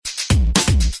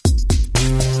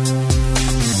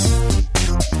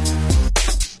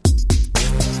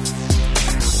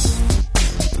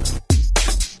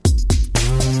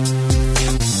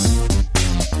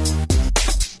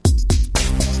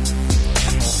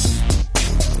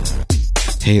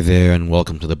Hey there, and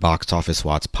welcome to the Box Office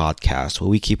Watch podcast, where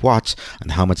we keep watch on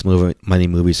how much money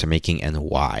movies are making and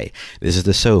why. This is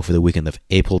the show for the weekend of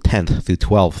April 10th through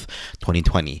 12th,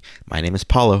 2020. My name is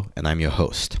Paulo, and I'm your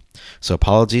host. So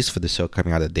apologies for the show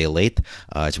coming out a day late.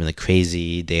 It's been a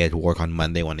crazy day at work on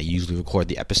Monday when I usually record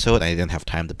the episode, and I didn't have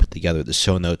time to put together the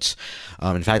show notes.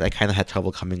 In fact, I kind of had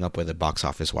trouble coming up with a Box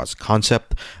Office Watch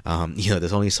concept.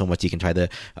 There's only so much you can try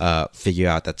to figure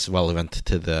out that's relevant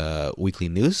to the weekly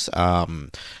news.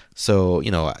 So,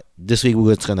 this week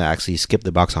we're just going to actually skip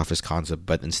the box office concept,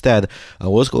 but instead,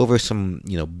 we'll just go over some,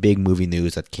 big movie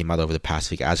news that came out over the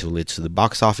past week as it relates to the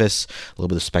box office, a little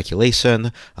bit of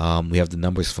speculation. We have the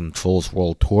numbers from Trolls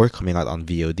World Tour coming out on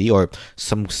VOD, or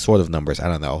some sort of numbers, I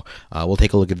don't know. We'll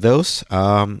take a look at those,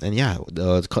 call it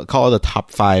the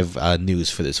top 5 news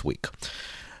for this week.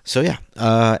 So, in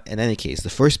any case, the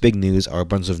first big news are a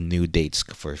bunch of new dates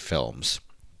for films.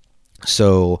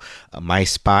 So, My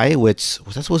Spy, which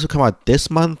was that supposed to come out this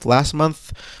month, last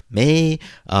month, May?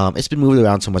 It's been moved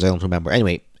around so much I don't remember.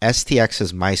 Anyway,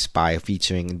 STX's My Spy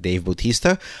featuring Dave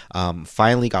Bautista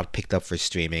finally got picked up for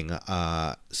streaming.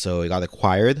 So it got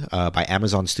acquired by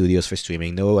Amazon Studios for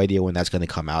streaming. No idea when that's going to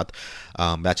come out.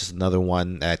 That's just another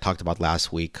one that I talked about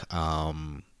last week.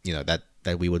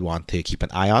 That we would want to keep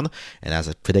an eye on, and as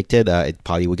I predicted, it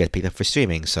probably would get picked up for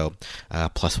streaming, so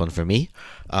 +1 for me.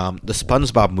 The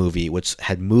SpongeBob movie, which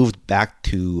had moved back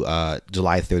to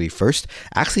July 31st,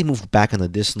 actually moved back an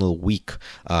additional week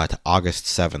to August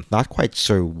 7th. Not quite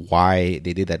sure why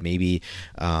they did that. Maybe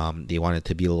they wanted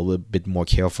to be a little bit more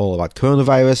careful about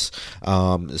coronavirus,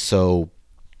 so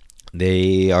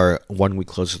they are 1 week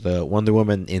closer to Wonder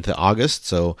Woman into August,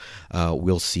 so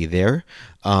we'll see there.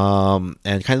 And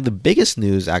kind of the biggest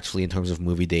news, actually, in terms of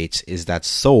movie dates, is that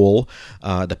Soul,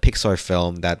 the Pixar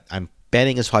film that I'm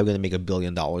betting is probably going to make $1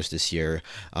 billion this year,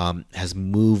 has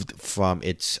moved from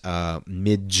its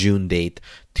mid-June date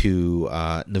to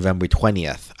November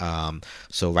 20th,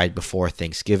 so right before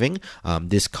Thanksgiving.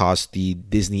 This caused the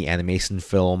Disney animation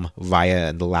film Raya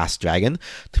and the Last Dragon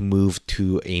to move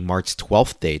to a March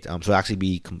 12th date. So it'll actually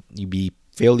be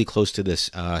fairly close to this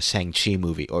Shang-Chi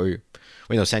movie,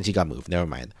 Shang-Chi got moved, never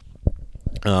mind.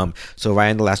 So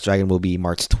Raya and the Last Dragon will be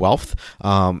March 12th.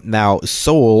 Now,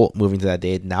 Soul, moving to that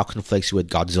date, now conflicts with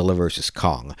Godzilla vs.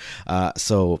 Kong.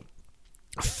 So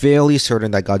fairly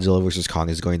certain that Godzilla vs. Kong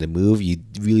is going to move. You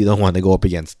really don't want to go up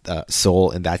against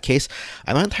Soul in that case.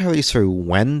 I'm not entirely sure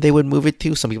when they would move it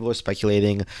to. Some people are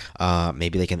speculating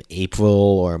maybe like an April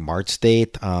or March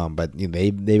date, but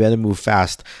they better move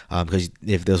fast, because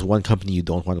if there's one company you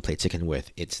don't want to play chicken with,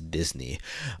 it's Disney.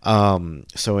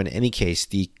 So in any case,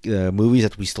 the movies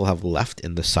that we still have left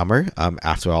in the summer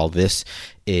after all this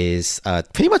is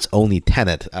pretty much only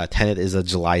Tenet. Tenet is a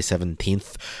July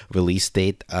 17th release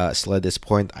date still at this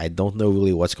point. I don't know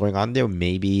really what's going on there.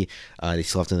 Maybe they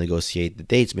still have to negotiate the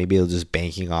dates. Maybe they're just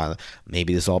banking on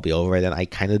maybe this will all be over, and I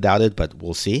kind of doubt it, but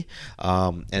we'll see.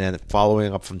 And then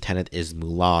following up from Tenet is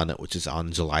Mulan, which is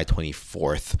on July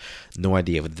 24th. No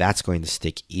idea if that's going to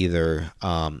stick either.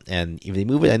 And if they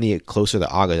move it any closer to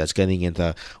August, that's getting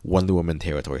into Wonder Woman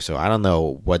territory. So I don't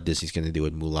know what Disney's going to do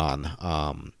with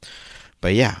Mulan.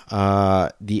 But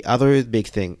the other big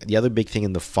thing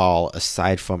in the fall,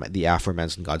 aside from the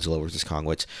aforementioned Godzilla vs. Kong,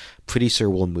 which pretty sure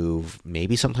will move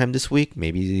maybe sometime this week,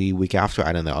 maybe the week after,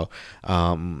 I don't know.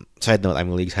 Side note, I'm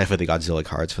really excited for the Godzilla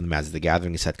cards from the Magic the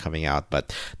Gathering set coming out,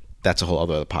 but that's a whole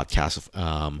other podcast.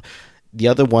 The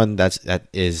other one that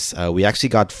is we actually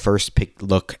got first pick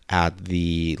look at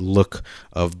the look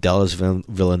of Denis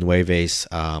Villeneuve's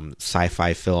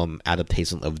sci-fi film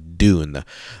adaptation of Dune,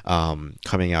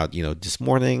 coming out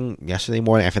yesterday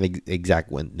morning. I forget the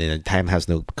exact when. The time has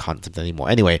no concept anymore.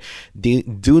 Anyway,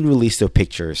 Dune released their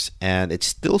pictures, and it's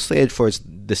still slated for its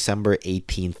December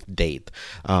 18th date.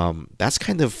 That's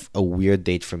kind of a weird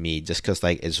date for me, just because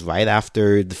it's right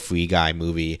after the Free Guy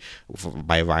movie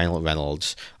by Ryan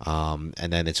Reynolds.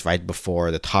 And then it's right before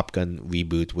the Top Gun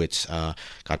reboot, which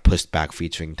got pushed back,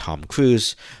 featuring Tom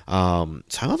Cruise. So I'm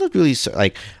not really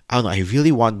I don't know. I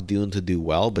really want Dune to do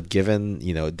well, but given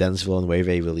Denis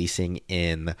Villeneuve releasing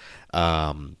in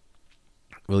Q4,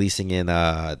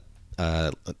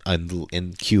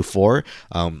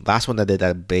 last one that did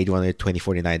that, Blade Runner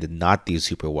 2049, did not do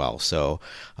super well. So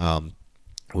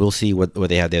we'll see what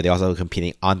they have there. They're also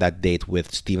competing on that date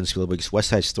with Steven Spielberg's West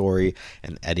Side Story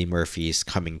and Eddie Murphy's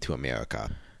Coming to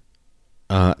America.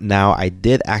 Now, I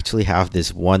did actually have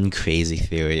this one crazy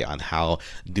theory on how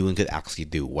Dune could actually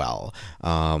do well.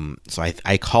 So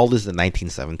I call this the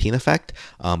 1917 effect,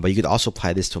 but you could also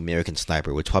apply this to American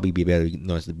Sniper, which probably be better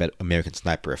known as the American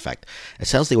Sniper effect.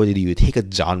 Essentially, what you do, you take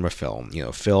a genre film,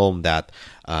 film that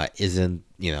isn't,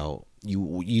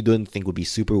 you don't think would be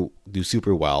super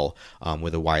well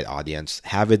with a wide audience,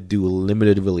 have it do a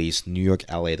limited release New York,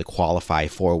 LA to qualify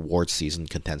for awards season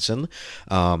contention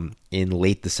in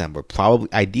late December, probably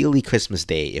ideally Christmas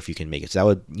Day if you can make it. So that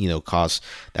would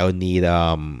that would need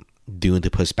Dune to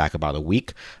push back about a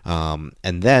week, and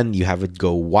then you have it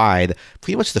go wide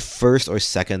pretty much the first or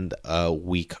second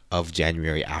week of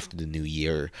January after the new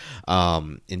year.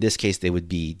 In this case, they would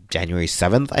be January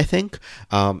 7th, I think.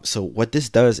 So what this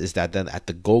does is that then at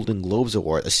the Golden Globes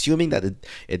Award, assuming that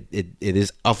it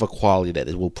is of a quality that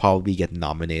it will probably get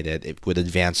nominated with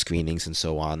advanced screenings and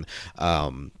so on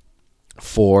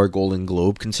for Golden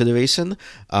Globe consideration,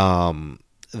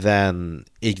 then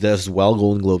it does well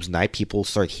Golden Globes night. People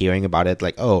start hearing about it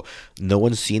like, oh, no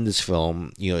one's seen this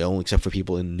film, only except for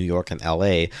people in New York and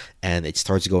LA, and it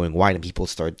starts going wide and people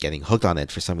start getting hooked on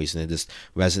it for some reason. It just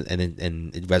and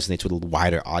it resonates with a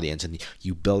wider audience, and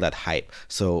you build that hype.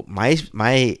 So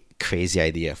my crazy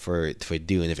idea for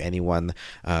Dune, if anyone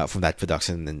from that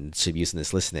production and distribution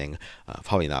is listening,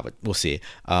 probably not, but we'll see,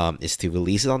 is to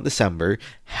release it on December,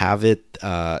 have it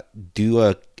do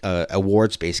a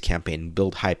awards-based campaign,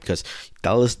 build hype, because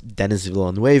Denis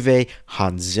Villeneuve,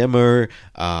 Hans Zimmer,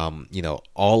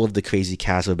 all of the crazy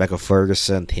cast, Rebecca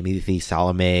Ferguson, Timothée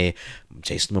Chalamet,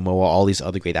 Jason Momoa, all these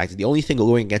other great actors. The only thing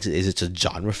going against it is it's a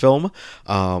genre film,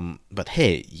 but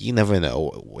hey, you never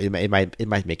know. It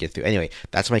might make it through. Anyway,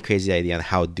 that's my crazy idea on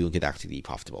how Dune could actually be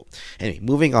profitable. Anyway,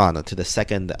 moving on to the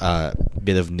second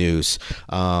bit of news.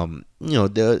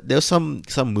 There's some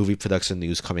movie production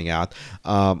news coming out.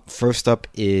 First up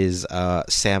is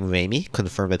Sam Raimi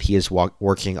confirmed that he is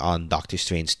working on Doctor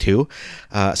Strange 2.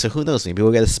 So who knows? Maybe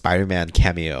we'll get a Spider-Man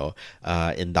cameo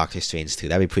in Doctor Strange 2.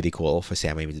 That'd be pretty cool for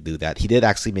Sam Raimi to do that. He did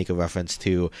actually make a reference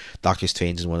to Doctor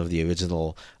Strange in one of the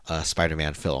original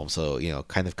Spider-Man films, so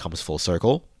kind of comes full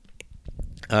circle.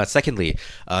 Secondly,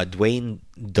 Dwayne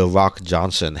 "The Rock"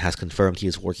 Johnson has confirmed he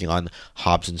is working on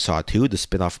Hobbs and Shaw 2, the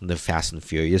spin-off from the Fast and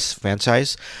Furious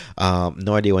franchise.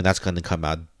 No idea when that's going to come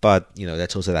out, but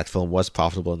that shows that film was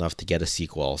profitable enough to get a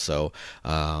sequel. So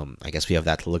I guess we have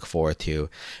that to look forward to.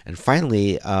 And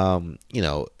finally,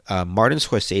 Martin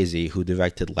Scorsese, who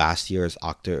directed last year's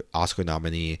Oscar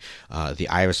nominee The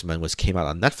Irishman, which came out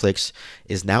on Netflix,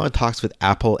 is now in talks with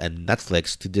Apple and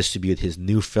Netflix to distribute his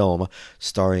new film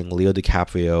starring Leo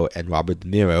DiCaprio and Robert De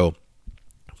Niro,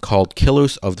 called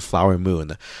Killers of the Flower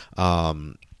Moon.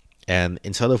 And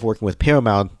instead of working with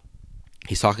Paramount,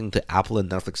 he's talking to Apple and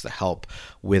Netflix to help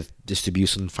with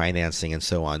distribution, financing, and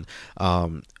so on,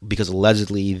 because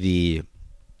allegedly the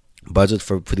budget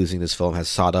for producing this film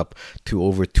has shot up to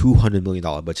over $200 million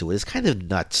budget, which is kind of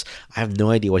nuts. I have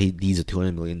no idea what he needs a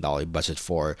 $200 million budget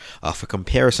for. For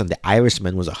comparison, The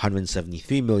Irishman was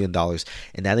 $173 million,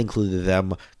 and that included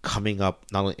them coming up,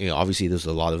 not only, obviously there's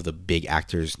a lot of the big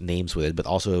actors' names with it, but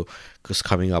also just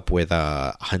coming up with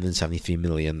 $173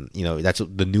 million. That's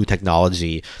the new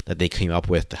technology that they came up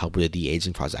with to help with the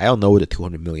de-aging process. I don't know what the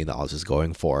 $200 million is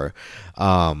going for.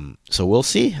 So we'll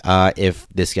see if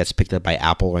this gets picked up by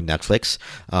Apple or Netflix,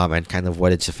 and kind of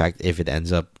what its effect if it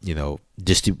ends up,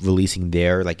 just releasing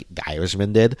there like The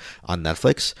Irishman did on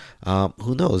Netflix.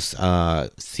 Who knows?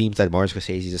 Seems that Martin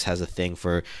Scorsese just has a thing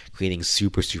for creating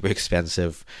super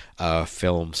expensive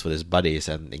films with his buddies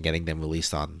and getting them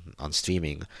released on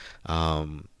streaming.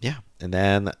 Yeah. And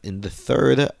then in the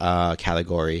third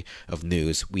category of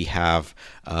news, we have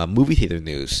movie theater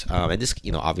news. And this,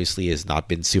 obviously has not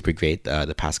been super great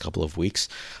the past couple of weeks.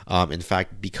 In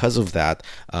fact, because of that,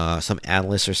 some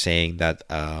analysts are saying that,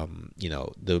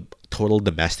 the total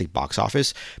domestic box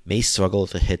office may struggle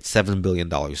to hit $7 billion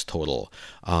total.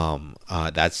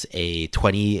 That's a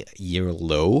 20-year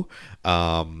low.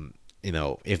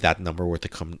 If that number were to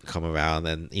come around,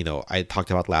 and I talked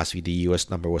about last week, the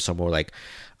U.S. number was somewhere like,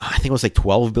 I think it was like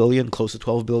 12 billion, close to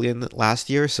 12 billion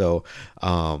last year. So,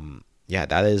 yeah,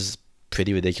 that is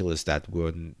pretty ridiculous that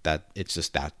it's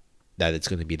just that it's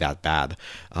going to be that bad.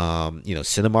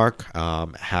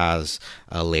 Cinemark has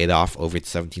laid off over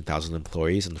 17,000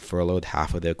 employees and furloughed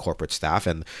half of their corporate staff,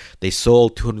 and they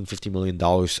sold $250 million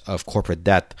of corporate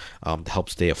debt to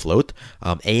help stay afloat.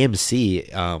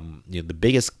 AMC, the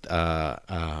biggest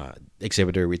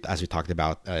exhibitor, as we talked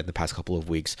about in the past couple of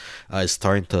weeks, is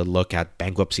starting to look at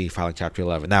bankruptcy, filing Chapter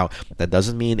 11. Now, that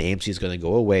doesn't mean AMC is going to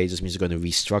go away. It just means they're going to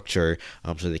restructure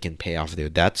so they can pay off their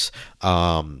debts.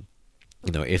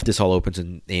 If this all opens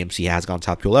and AMC has gone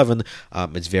Chapter 11,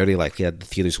 it's very likely that the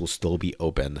theaters will still be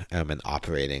open and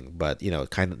operating. But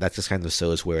that just kind of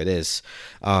shows where it is.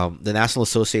 The National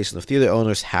Association of Theater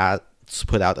Owners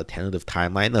put out a tentative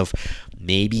timeline of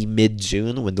maybe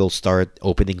mid-June when they'll start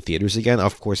opening theaters again.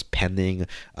 Of course, pending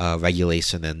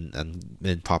regulation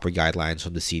and proper guidelines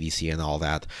from the CDC and all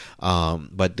that.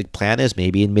 But the plan is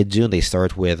maybe in mid-June they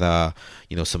start with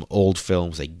some old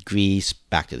films like Grease,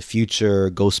 Back to the Future,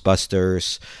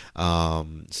 Ghostbusters.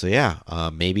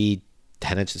 Maybe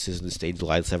Tenet's decision to stay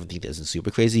July 17th isn't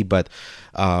super crazy, but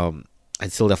I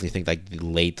still definitely think like the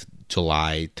late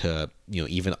July to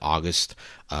even August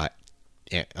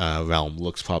realm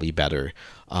looks probably better.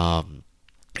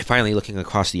 Finally, looking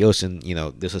across the ocean,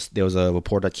 there was a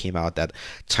report that came out that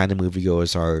China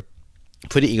moviegoers are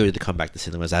pretty eager to come back to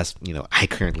cinemas, as I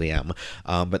currently am.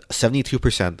 But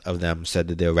 72% of them said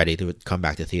that they're ready to come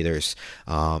back to theaters.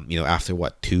 After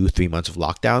 2-3 months of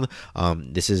lockdown.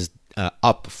 This is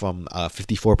up from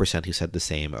 54% who said the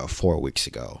same 4 weeks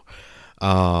ago.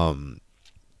 And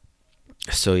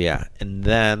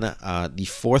then the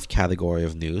fourth category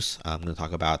of news I'm going to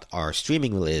talk about are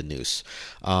streaming related news.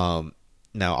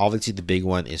 Now, obviously, the big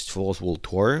one is Trolls World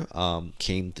Tour.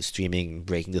 Came to streaming,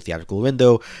 breaking the theatrical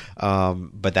window.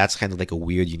 But that's kind of like a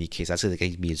weird, unique case. That's going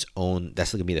to be its own.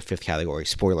 That's going to be the fifth category.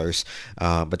 Spoilers.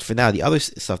 But for now, the other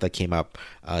stuff that came up,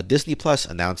 Disney Plus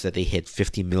announced that they hit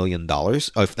 $50 million. Oh,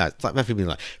 if not $50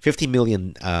 million, 50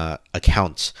 million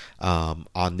accounts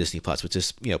on Disney Plus, which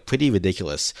is pretty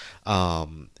ridiculous.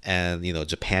 And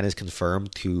Japan is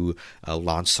confirmed to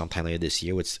launch sometime later this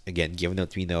year, which, again, given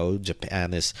that we know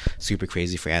Japan is super crazy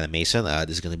for animation,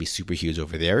 this is going to be super huge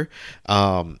over there.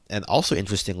 And also,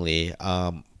 interestingly,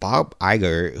 Bob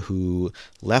Iger, who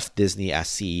left Disney as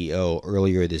CEO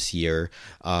earlier this year,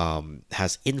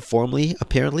 has informally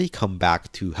apparently come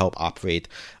back to help operate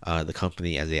the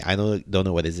company as I don't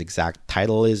know what his exact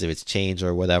title is, if it's changed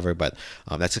or whatever, but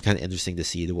that's kind of interesting to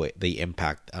see the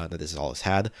impact that this all has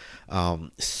had.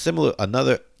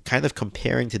 Another kind of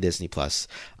comparing to Disney Plus,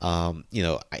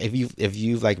 if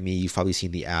you've like me, you've probably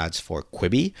seen the ads for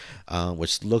Quibi,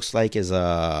 which looks like is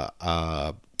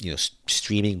a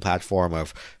streaming platform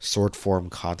of short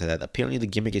form content that apparently the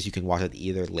gimmick is you can watch it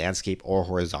either landscape or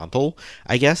horizontal,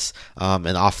 I guess,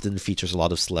 and often features a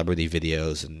lot of celebrity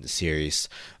videos and series.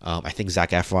 I think Zac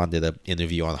Efron did an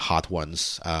interview on Hot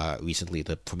Ones recently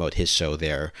to promote his show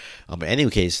there. But in any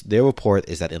case, their report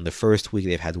is that in the first week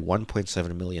they've had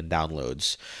 1.7 million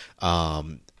downloads.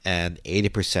 And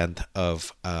 80%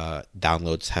 of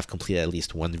downloads have completed at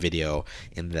least one video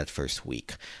in that first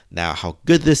week. Now, how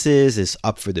good this is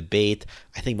up for debate.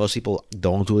 I think most people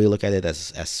don't really look at it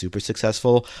as super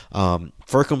successful.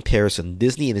 For comparison,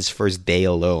 Disney in its first day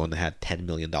alone had $10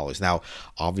 million. Now,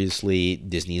 obviously,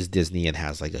 Disney is Disney and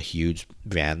has like a huge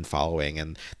brand following,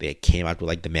 and they came out with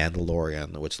like The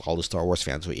Mandalorian, which all the Star Wars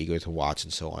fans were eager to watch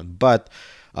and so on. But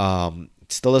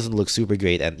still doesn't look super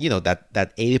great, and that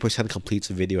 80% completes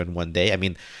a video in one day. I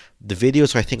mean, the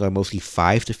videos I think are mostly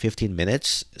 5 to 15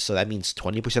 minutes, so that means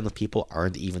 20% of people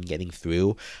aren't even getting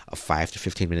through a 5 to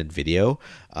 15 minute video.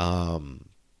 And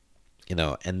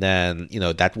then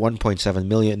that 1.7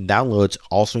 million downloads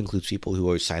also includes people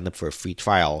who are signed up for a free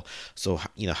trial. So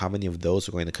how many of those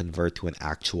are going to convert to an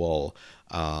actual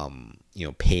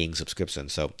paying subscription?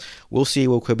 So we'll see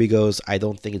where Quibi goes. I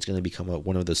don't think it's going to become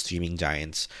one of those streaming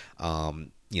giants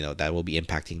that will be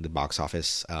impacting the box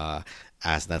office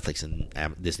as Netflix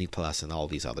and Disney Plus and all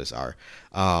these others are.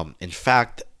 In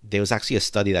fact, there was actually a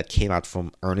study that came out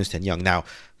from Ernst & Young. Now,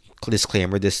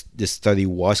 disclaimer, this study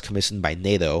was commissioned by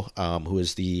NATO, who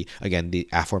is the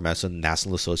aforementioned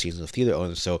National Association of Theater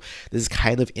Owners, so this is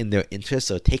kind of in their interest,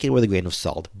 so take it with a grain of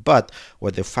salt. But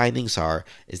what their findings are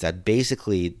is that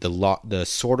basically the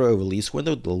shorter a release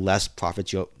window, the less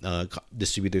profit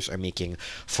distributors are making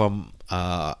from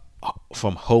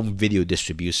home video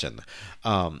distribution.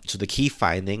 So the key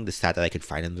finding, the stat that I could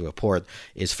find in the report,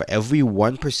 is for every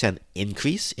 1%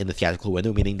 increase in the theatrical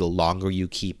window, meaning the longer you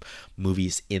keep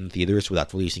movies in theaters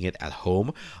without releasing it at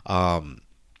home, an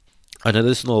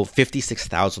additional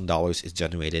 $56,000 is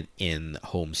generated in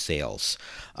home sales.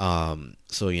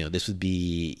 So this would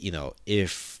be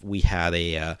if we had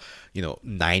a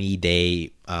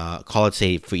 90-day, call it,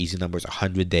 say for easy numbers,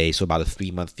 100 days, so about a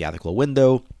 3-month theatrical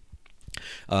window.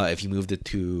 If you moved it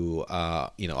to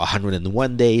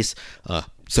 101 days,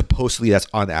 supposedly that's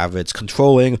on average,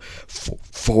 controlling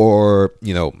for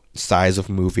size of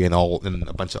movie and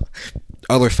a bunch of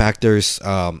other factors,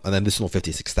 an additional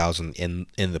 56,000 in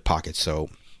the pocket. So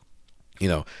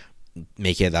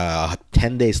make it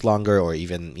 10 days longer, or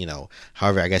even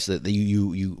however, I guess that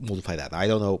you multiply that. Now, I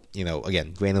don't know,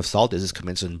 again, grain of salt. This is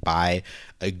commissioned by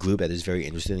a group that is very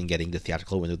interested in getting the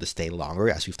theatrical window to stay longer,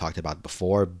 as we've talked about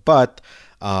before, but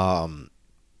that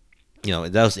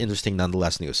was interesting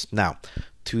nonetheless news. Now,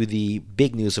 to the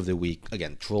big news of the week.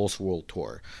 Again, Trolls World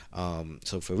Tour.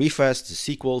 So for Refresh, the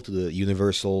sequel to the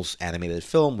Universal's animated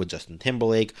film with Justin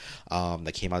Timberlake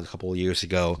that came out a couple of years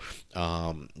ago,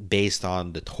 based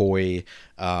on the toy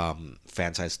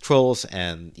franchise Trolls,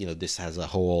 and this has a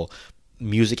whole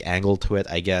music angle to it,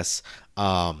 I guess.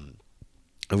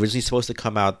 Originally supposed to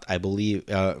come out, I believe,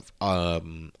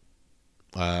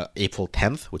 April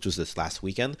 10th, which was this last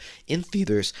weekend, in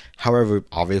theaters. However,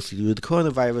 obviously due to the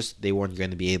coronavirus, they weren't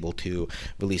going to be able to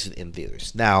release it in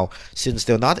theaters. Now, since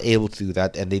they're not able to do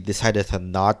that, and they decided to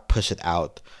not push it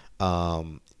out,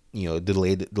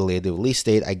 delay the release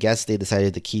date, I guess they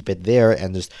decided to keep it there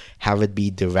and just have it be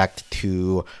direct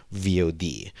to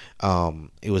VOD.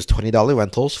 It was $20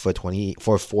 rentals for a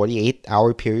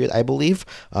 48-hour period, I believe,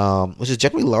 which is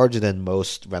generally larger than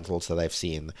most rentals that I've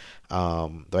seen.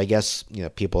 Though I guess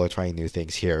people are trying new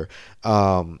things here.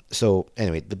 So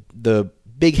anyway, the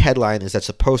big headline is that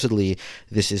supposedly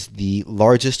this is the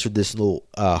largest traditional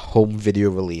home video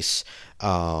release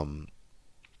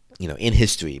in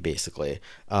history, basically.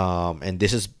 And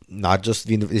this is not just,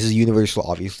 this is Universal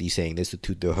obviously saying this to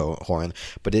toot their horn,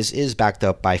 but this is backed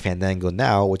up by Fandango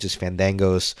Now, which is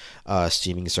Fandango's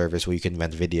streaming service where you can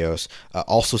rent videos,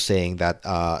 also saying that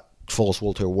Trolls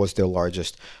World Tour was their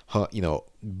largest,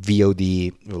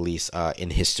 VOD release in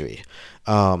history.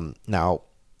 Now,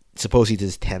 supposedly this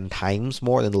is 10 times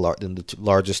more than the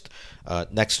largest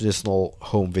next traditional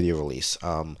home video release.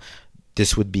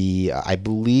 This would be, I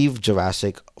believe,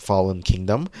 Jurassic Fallen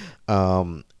Kingdom,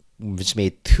 which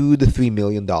made $2 to $3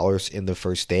 million in the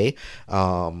first day.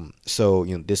 So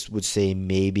this would say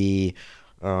maybe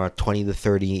 20 to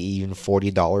 30, even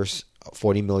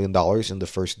 $40 million in the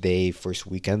first day, first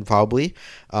weekend, probably.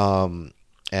 And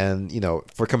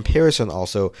for comparison,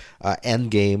 also,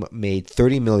 Endgame made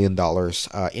 $30 million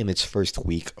in its first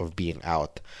week of being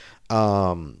out.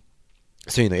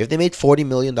 So if they made $40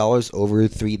 million over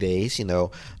 3 days, on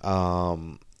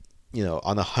a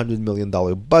 $100 million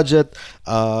budget,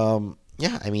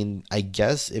 yeah, I mean, I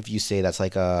guess if you say that's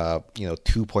like a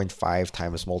 2.5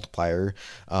 times multiplier,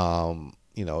 so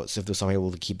if there's somebody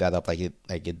able to keep that up it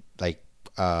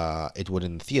would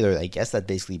in the theater, I guess that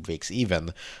basically breaks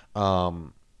even.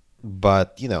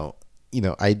 But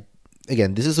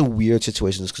Again, this is a weird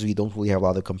situation because we don't really have a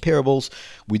lot of comparables.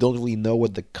 We don't really know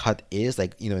what the cut is.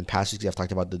 In past weeks, I've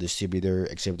talked about the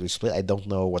distributor-exhibitor split. I don't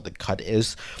know what the cut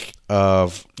is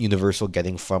of Universal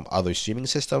getting from other streaming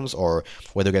systems or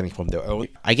what they're getting from their own.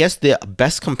 I guess the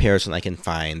best comparison I can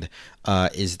find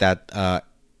is that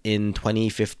in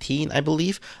 2015, I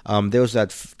believe, there was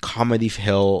that comedy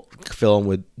film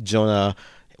with Jonah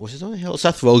Hill?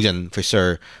 Seth Rogen, for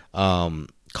sure,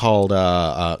 called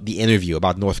The Interview,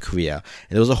 about North Korea, and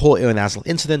there was a whole international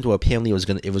incident where apparently it was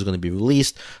going to be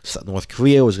released. So North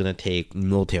Korea was going to take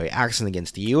military action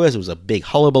against the U.S. It was a big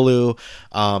hullabaloo.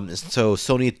 So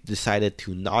Sony decided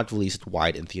to not release it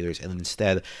wide in theaters and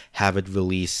instead have it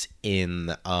release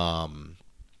in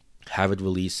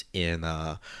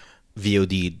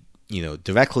VOD,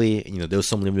 directly. There was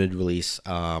some limited release,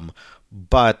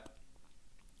 but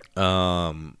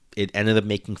it ended up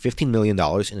making $15 million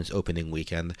in its opening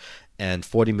weekend and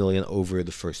 $40 million over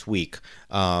the first week.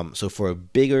 So for a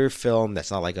bigger film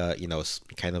that's not like a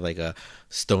kind of like a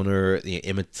stoner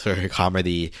immature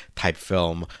comedy type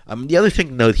film. The other thing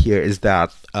to note here is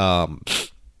that I'm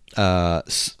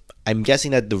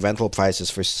guessing that the rental prices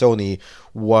for Sony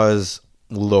was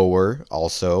lower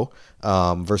also,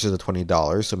 versus the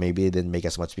 $20, so maybe it didn't make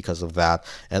as much because of that.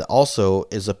 And also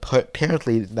is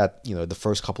apparently that the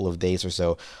first couple of days or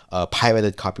so, a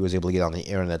pirated copy was able to get on the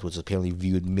internet, which was apparently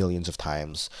viewed millions of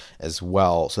times as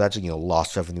well. So that's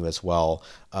lost revenue as well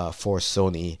for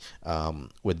Sony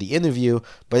with The Interview.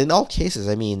 But in all cases,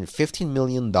 I mean, $15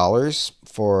 million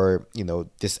for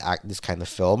this kind of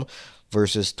film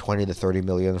versus 20 to 30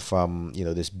 million from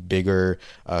this bigger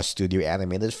studio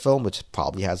animated film, which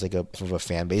probably has like a sort of a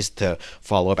fan base to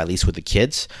follow up, at least with the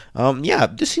kids. Yeah,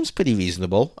 this seems pretty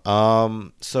reasonable.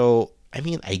 So I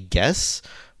mean, I guess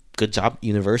good job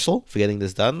Universal for getting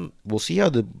this done. We'll see how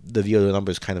the VOD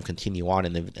numbers kind of continue on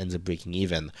and it ends up breaking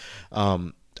even.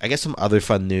 I guess some other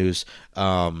fun news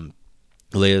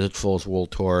related to Trolls World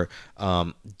Tour.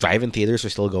 Drive-in theaters are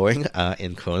still going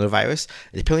in coronavirus.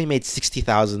 It apparently made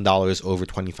 $60,000 over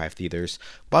 25 theaters,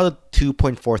 about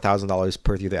 $2,400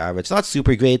 per theater average. Not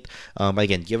super great, but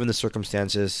again, given the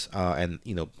circumstances, and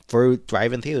for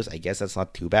drive-in theaters, I guess that's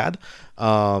not too bad.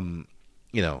 And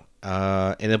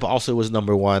it also was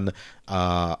number one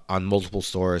on multiple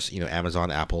stores,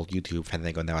 Amazon, Apple, YouTube,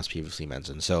 Fandango Now, as previously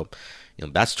mentioned. So,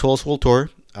 that's Trolls World Tour.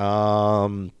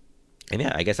 And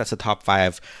yeah, I guess that's the top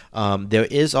five. There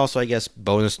is also, I guess,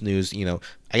 bonus news.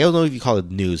 I don't know if you call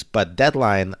it news, but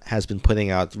Deadline has been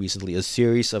putting out recently a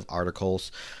series of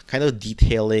articles kind of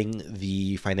detailing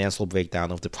the financial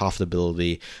breakdown of the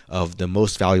profitability of the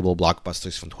most valuable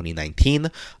blockbusters from 2019.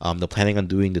 They're planning on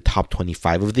doing the top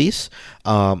 25 of these.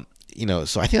 So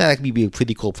I think that could be a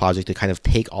pretty cool project to kind of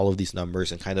take all of these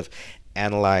numbers and kind of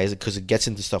analyze it, because it gets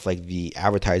into stuff like the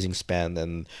advertising spend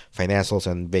and financials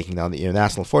and breaking down the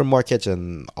international foreign markets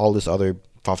and all this other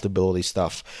profitability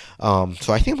stuff.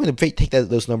 So I think I'm going to take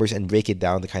those numbers and break it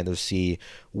down to kind of see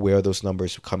where those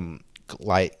numbers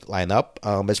line up.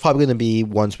 It's probably going to be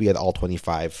once we get all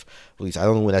 25 released. I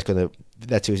don't know when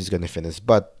that series is going to finish,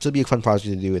 but it'll be a fun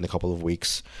project to do in a couple of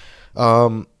weeks.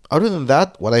 Other than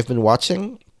that, what I've been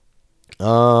watching,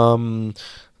 again,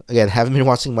 haven't been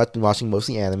watching much. Been watching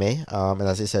mostly anime. And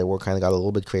as I said, work kind of got a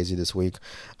little bit crazy this week.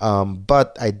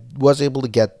 But I was able to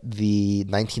get the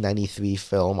 1993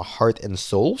 film Heart and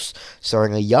Souls,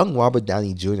 starring a young Robert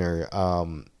Downey Jr.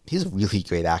 He's a really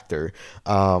great actor.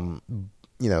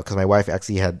 Because my wife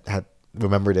actually had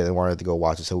remembered it and wanted to go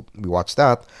watch it, so we watched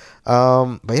that.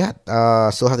 But yeah,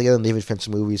 still have to get a David Fincher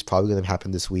movie. It's probably going to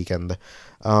happen this weekend.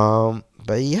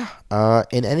 But yeah,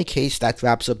 in any case, that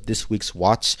wraps up this week's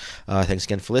watch. Thanks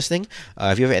again for listening.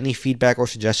 If you have any feedback or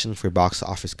suggestions for Box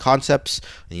Office Concepts,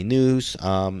 any news,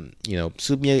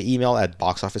 shoot me an email at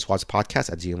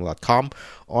boxofficewatchpodcast@gmail.com,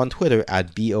 or on Twitter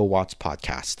at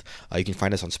BOWatchPodcast. You can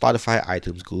find us on Spotify,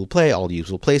 iTunes, Google Play, all the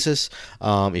usual places.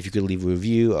 If you could leave a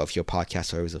review of your podcast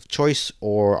service of choice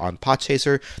or on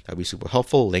Podchaser, that would be super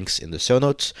helpful. Links in the show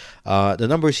notes. The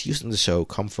numbers used in the show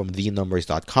come from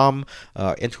thenumbers.com.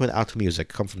 Intro and outro music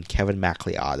come from Kevin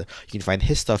MacLeod. You can find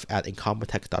his stuff at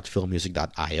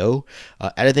incompetech.filmmusic.io.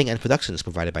 Editing and production is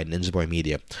provided by Ninja Boy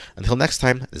Media. Until next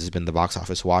time, this has been the Box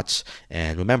Office Watch,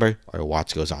 and remember, our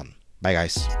watch goes on. Bye,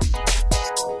 guys.